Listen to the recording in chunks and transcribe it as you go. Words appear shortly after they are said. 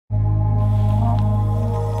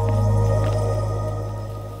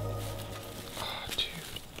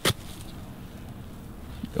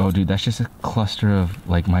Oh, dude, that's just a cluster of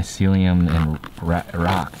like mycelium and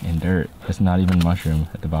rock and dirt. It's not even mushroom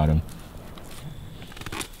at the bottom.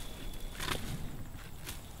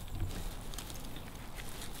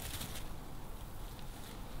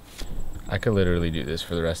 I could literally do this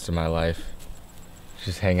for the rest of my life.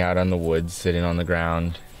 Just hang out on the woods, sitting on the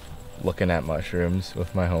ground, looking at mushrooms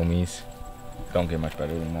with my homies. Don't get much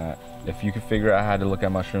better than that. If you could figure out how to look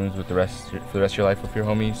at mushrooms with for the rest of your life with your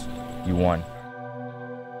homies, you won.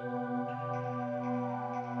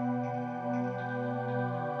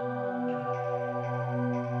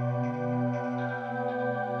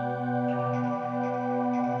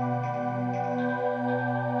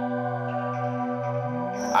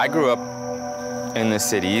 I grew up in the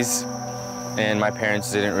cities, and my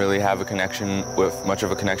parents didn't really have much of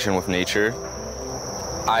a connection with nature.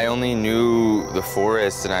 I only knew the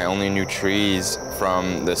forest and I only knew trees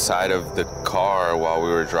from the side of the car while we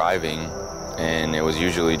were driving, and it was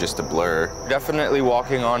usually just a blur. Definitely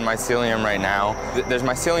walking on mycelium right now. There's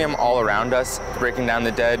mycelium all around us, breaking down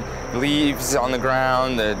the dead leaves on the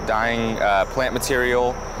ground, the dying plant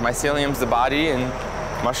material. Mycelium's the body and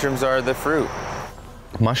mushrooms are the fruit.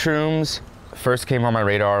 Mushrooms first came on my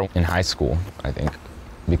radar in high school, I think,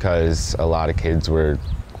 because a lot of kids were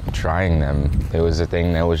trying them. It was a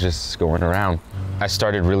thing that was just going around. I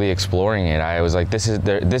started really exploring it. I was like, this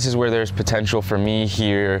is where there's potential for me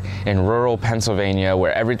here in rural Pennsylvania,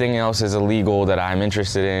 where everything else is illegal that I'm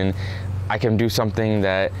interested in. I can do something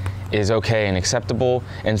that is okay and acceptable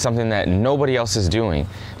and something that nobody else is doing.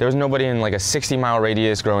 There was nobody in like a 60-mile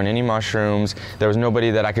radius growing any mushrooms. There was nobody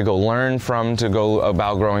that I could go learn from to go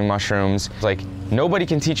about growing mushrooms. Like, nobody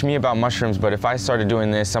can teach me about mushrooms, but if I started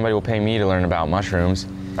doing this, somebody will pay me to learn about mushrooms.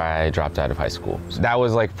 I dropped out of high school. So that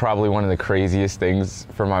was like probably one of the craziest things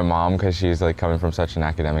for my mom, because she's like coming from such an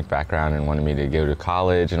academic background and wanted me to go to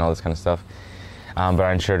college and all this kind of stuff. But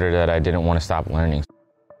I ensured her that I didn't want to stop learning.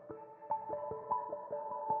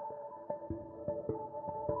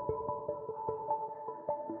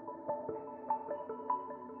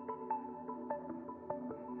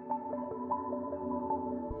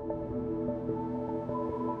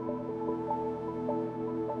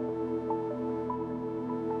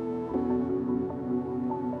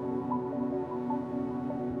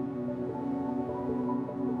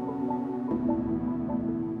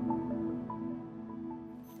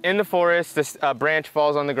 In the forest, this branch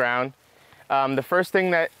falls on the ground. The first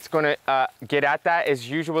thing that's going to get at that is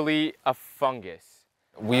usually a fungus.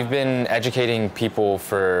 We've been educating people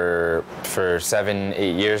for 7,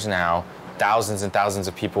 8 years now, thousands and thousands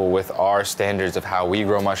of people with our standards of how we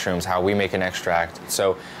grow mushrooms, how we make an extract.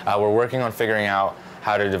 So we're working on figuring out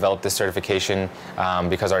how to develop this certification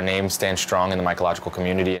because our name stands strong in the mycological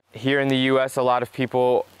community. Here in the US, a lot of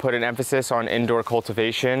people put an emphasis on indoor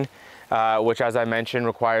cultivation, which, as I mentioned,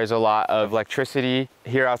 requires a lot of electricity.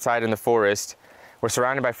 Here outside in the forest, we're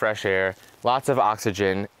surrounded by fresh air, lots of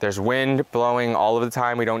oxygen. There's wind blowing all of the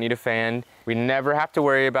time. We don't need a fan. We never have to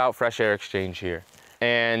worry about fresh air exchange here.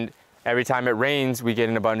 And every time it rains, we get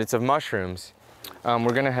an abundance of mushrooms.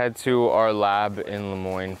 We're gonna head to our lab in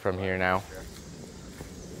Lemoyne from here now.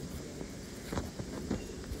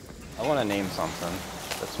 I want to name something.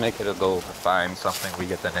 Let's make it a goal to find something we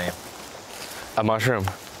get the name. A mushroom.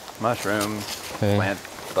 Mushroom, plant,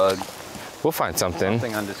 bug. We'll find something.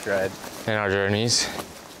 Something undescribed. In our journeys.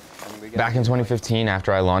 Back in 2015,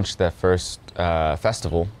 after I launched the first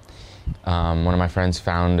festival, one of my friends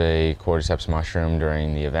found a cordyceps mushroom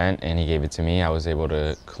during the event, and he gave it to me. I was able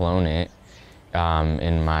to clone it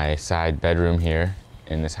in my side bedroom here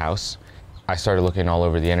in this house. I started looking all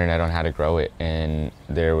over the internet on how to grow it, and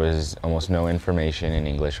there was almost no information in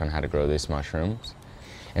English on how to grow these mushrooms.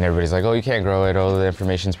 And everybody's like, oh, you can't grow it, oh, the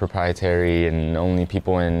information's proprietary, and only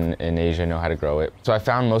people in Asia know how to grow it. So I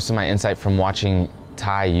found most of my insight from watching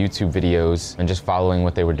Thai YouTube videos and just following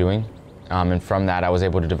what they were doing. And from that, I was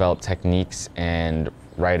able to develop techniques and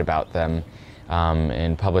write about them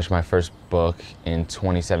and publish my first book in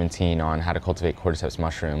 2017 on how to cultivate cordyceps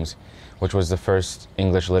mushrooms, which was the first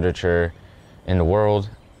English literature in the world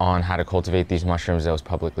on how to cultivate these mushrooms that was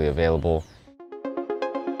publicly available.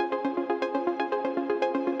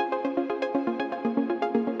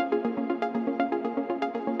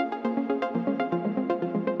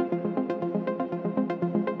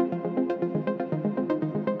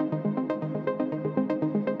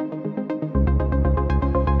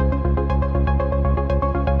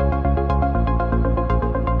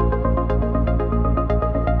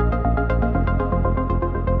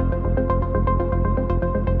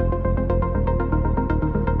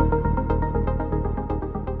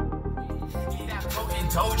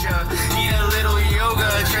 Told ya, need a little yoga,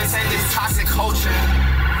 transcend this toxic culture.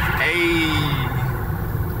 Hey!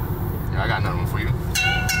 Yeah, I got another one for you.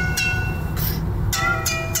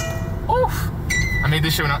 Oof! I made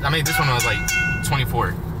this one when I was like 24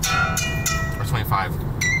 or 25.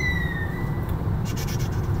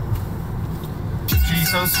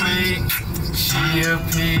 She's so sweet, she a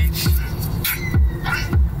peach.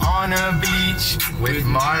 On a beach with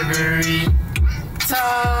Margarita.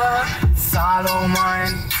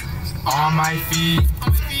 Solomon on my feet.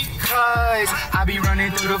 Cause I be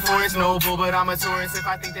running through the forest noble, but I'm a tourist. If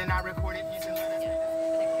I think they're not recorded, you can let us.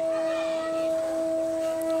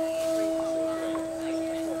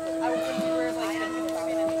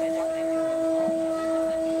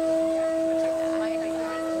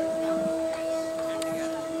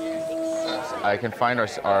 I can find our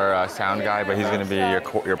sound guy, but he's going to be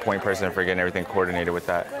your point person for getting everything coordinated with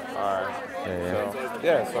that. All right.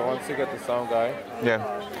 So once you get the sound guy, you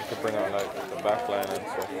can bring out like the backline and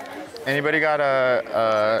stuff. Anybody got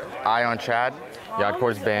a eye on Chad?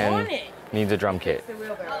 Yadkor's band needs a drum kit.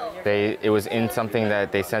 It was in something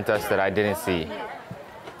that they sent us that I didn't see.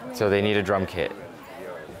 So they need a drum kit.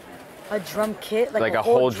 A drum kit? Like a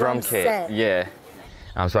whole drum kit. Set. Yeah.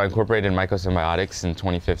 So I incorporated mycosymbiotics in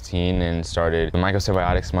 2015 and started the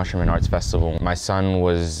Mycosymbiotics Mushroom and Arts Festival. My son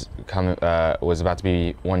was about to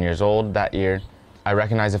be 1 year old that year. I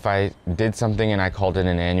recognized if I did something and I called it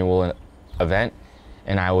an annual event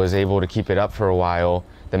and I was able to keep it up for a while,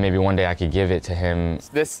 then maybe one day I could give it to him.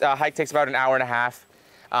 This hike takes about an hour and a half.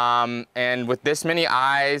 And with this many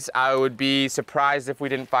eyes, I would be surprised if we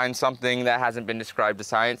didn't find something that hasn't been described to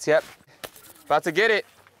science yet. About to get it.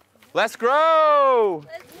 Let's grow!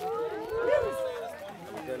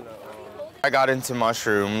 I got into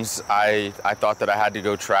mushrooms. I thought that I had to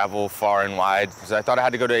go travel far and wide. Because I thought I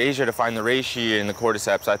had to go to Asia to find the reishi and the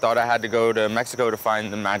cordyceps. I thought I had to go to Mexico to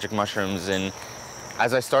find the magic mushrooms. And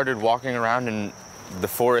as I started walking around in the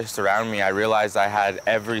forest around me, I realized I had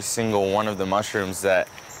every single one of the mushrooms that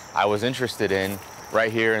I was interested in right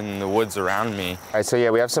here in the woods around me. All right, so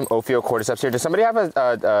yeah, we have some Ophiocordyceps here. Does somebody have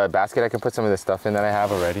a basket I can put some of this stuff in that I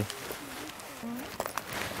have already?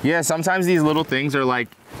 Yeah, sometimes these little things are like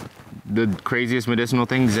the craziest medicinal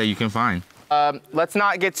things that you can find. Let's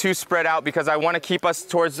not get too spread out because I want to keep us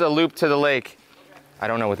towards the loop to the lake. I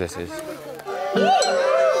don't know what this is.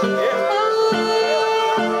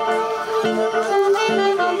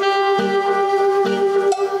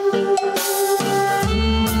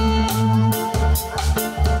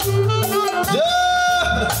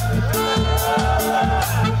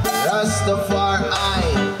 Rastafari,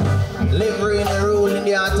 living and ruling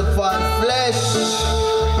the art of all flesh.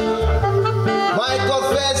 My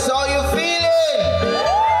confess, how you feeling?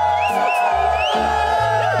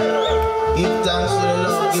 Give thanks to the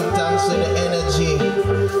love, give thanks to the energy.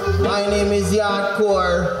 My name is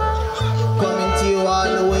Yardcore, coming to you all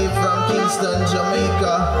the way from Kingston,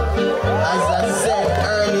 Jamaica. As I said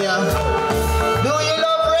earlier, do you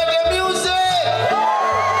love reggae music?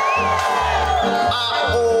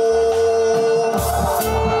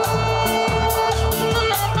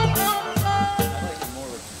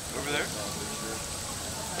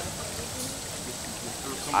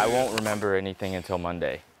 I won't remember anything until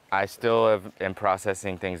Monday. I still am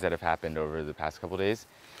processing things that have happened over the past couple days.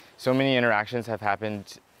 So many interactions have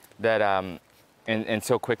happened that, and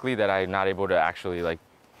so quickly that I'm not able to actually like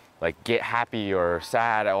get happy or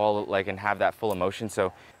sad and have that full emotion.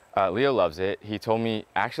 So Leo loves it. He told me,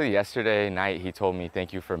 actually yesterday night, he told me,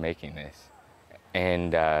 thank you for making this.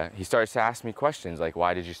 And he starts to ask me questions like,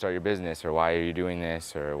 why did you start your business? Or why are you doing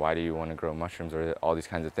this? Or why do you want to grow mushrooms? Or all these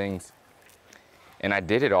kinds of things. And I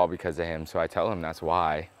did it all because of him, so I tell him that's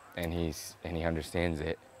why, and he understands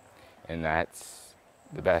it, and that's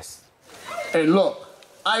the best. Hey, look,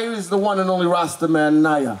 I is the one and only Rasta Man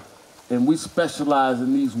Naya, and we specialize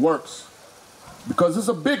in these works because it's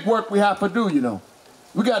a big work we have to do, you know.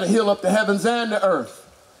 We got to heal up the heavens and the earth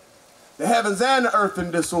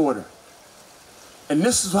in disorder. And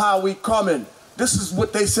this is how we come in. This is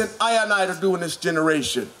what they sent I and I to do in this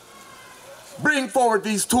generation. Bring forward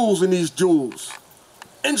these tools and these jewels.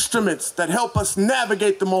 Instruments that help us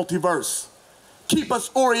navigate the multiverse. Keep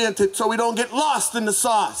us oriented so we don't get lost in the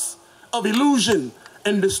sauce of illusion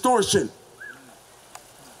and distortion.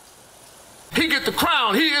 He get the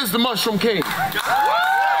crown. He is the Mushroom King.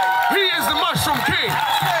 He is the Mushroom King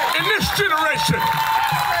in this generation.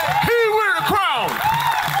 He wear the crown.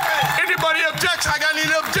 Anybody objects? I got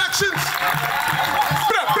any objections?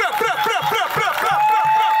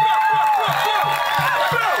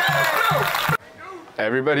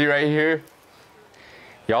 Everybody right here,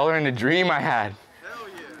 y'all are in a dream I had. Hell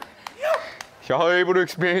yeah. Y'all are able to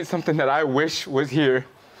experience something that I wish was here.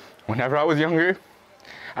 Whenever I was younger,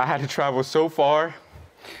 I had to travel so far.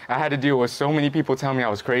 I had to deal with so many people telling me I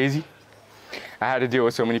was crazy. I had to deal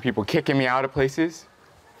with so many people kicking me out of places.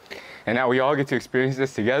 And now we all get to experience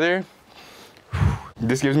this together.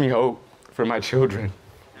 This gives me hope for my children.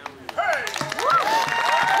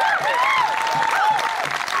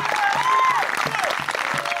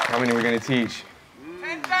 How many are we gonna teach?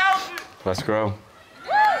 10,000. Let's grow.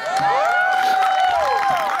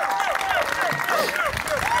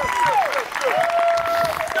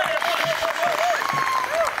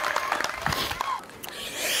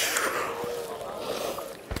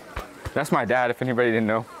 That's my dad, if anybody didn't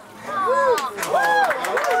know.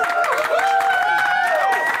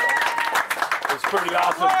 It's pretty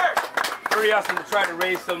awesome. Pretty awesome to try to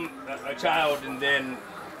raise a child and then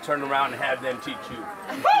turn around and have them teach you.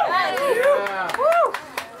 Yeah.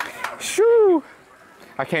 Shoo!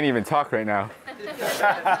 I can't even talk right now.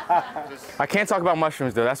 I can't talk about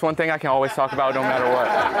mushrooms though. That's one thing I can always talk about no matter what.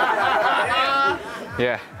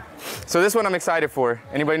 Yeah. So this one I'm excited for.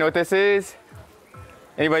 Anybody know what this is?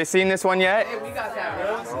 Anybody seen this one yet? Hey, we got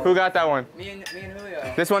that one. Who got that one? Me and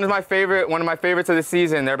Julio. This one is my favorite, one of my favorites of the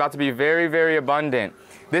season. They're about to be very, very abundant.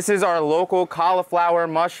 This is our local cauliflower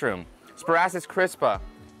mushroom, Spiraceus crispa.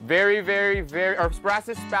 Very, or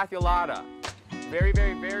Spiraceus spathulata. Very,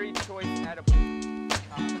 very choice edible.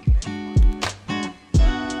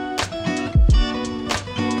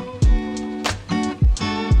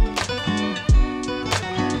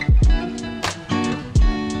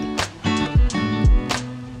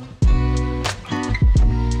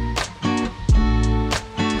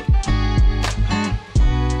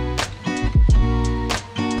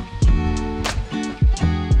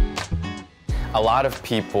 A lot of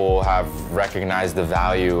people have recognized the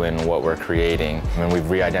value in what we're creating. And we've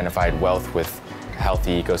re-identified wealth with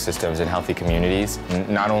healthy ecosystems and healthy communities.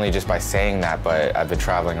 Not only just by saying that, but I've been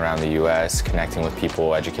traveling around the US, connecting with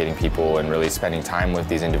people, educating people, and really spending time with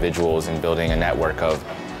these individuals and building a network of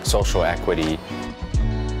social equity.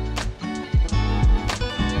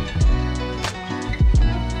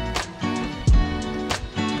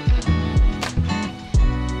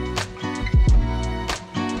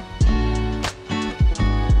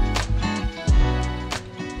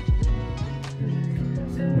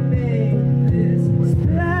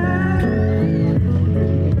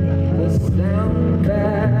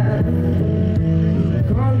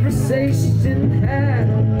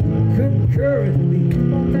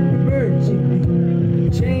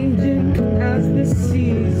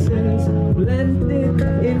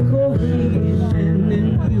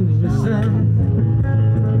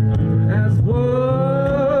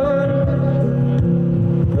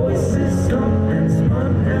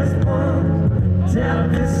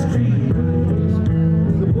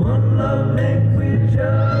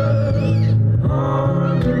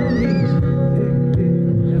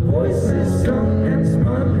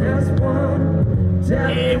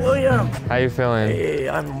 Hey, William. How you feeling? Hey,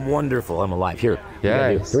 I'm wonderful. I'm alive. Here.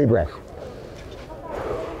 Yeah. 3 breaths.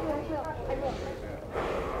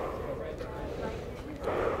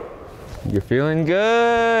 You're feeling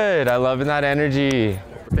good. I love that energy.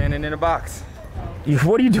 Standing in a box.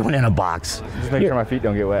 What are you doing in a box? Just make sure my feet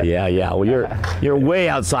don't get wet. Yeah. Well, you're way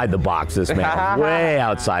outside the box, this man. Way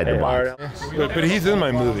outside the box. But he's in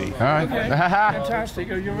my movie. All right.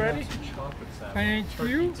 Fantastic. Are you ready? Thank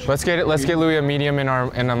you. Let's get Louis a medium in a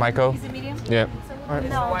Myco. Is it medium? Yeah.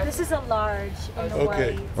 No, this is a large in the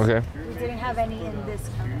white. Okay. We didn't have any in this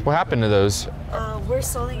color. What happened to those? We're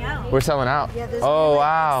selling out. We're selling out. Yeah, there's oh, like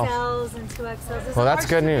wow. XLs and 2XLs. Well, that's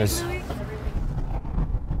good news.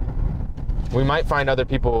 We might find other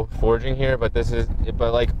people foraging here, but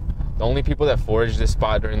like the only people that forage this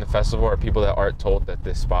spot during the festival are people that aren't told that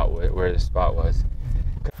this spot where this spot was.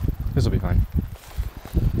 This will be fine.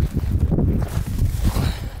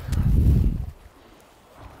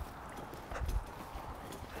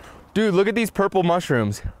 Dude, look at these purple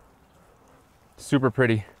mushrooms. Super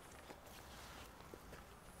pretty.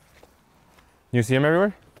 You see them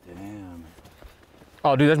everywhere? Damn.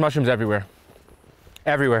 Oh, dude, there's mushrooms everywhere.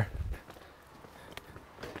 Everywhere.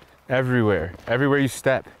 Everywhere. Everywhere you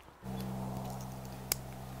step.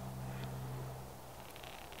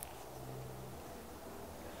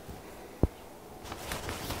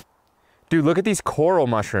 Dude, look at these coral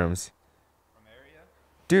mushrooms.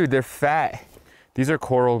 Dude, they're fat. These are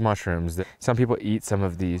coral mushrooms. Some people eat some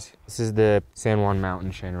of these. This is the San Juan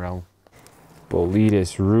Mountain chanterelle.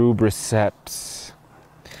 Boletus rubriceps.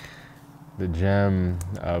 The gem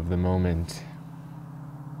of the moment.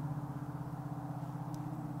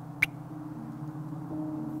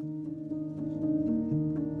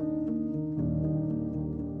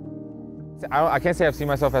 I can't say I've seen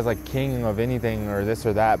myself as like king of anything or this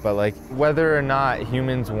or that, but like whether or not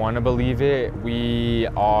humans want to believe it, we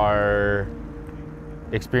are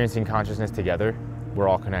experiencing consciousness together. We're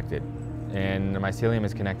all connected. And the mycelium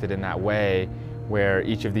is connected in that way where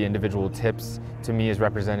each of the individual tips to me is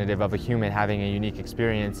representative of a human having a unique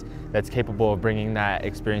experience that's capable of bringing that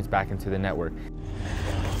experience back into the network.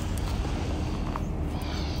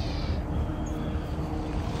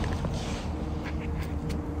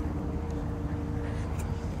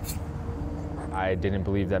 I didn't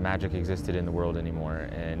believe that magic existed in the world anymore,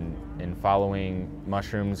 and in following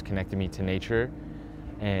mushrooms connected me to nature,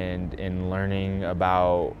 and in learning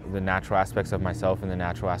about the natural aspects of myself and the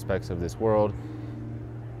natural aspects of this world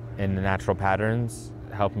and the natural patterns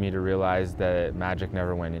helped me to realize that magic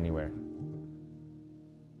never went anywhere.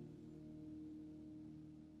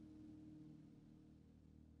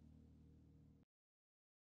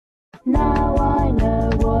 Now I know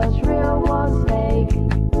what's real, what's fake.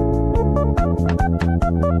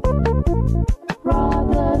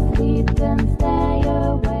 Rather sleep than stay.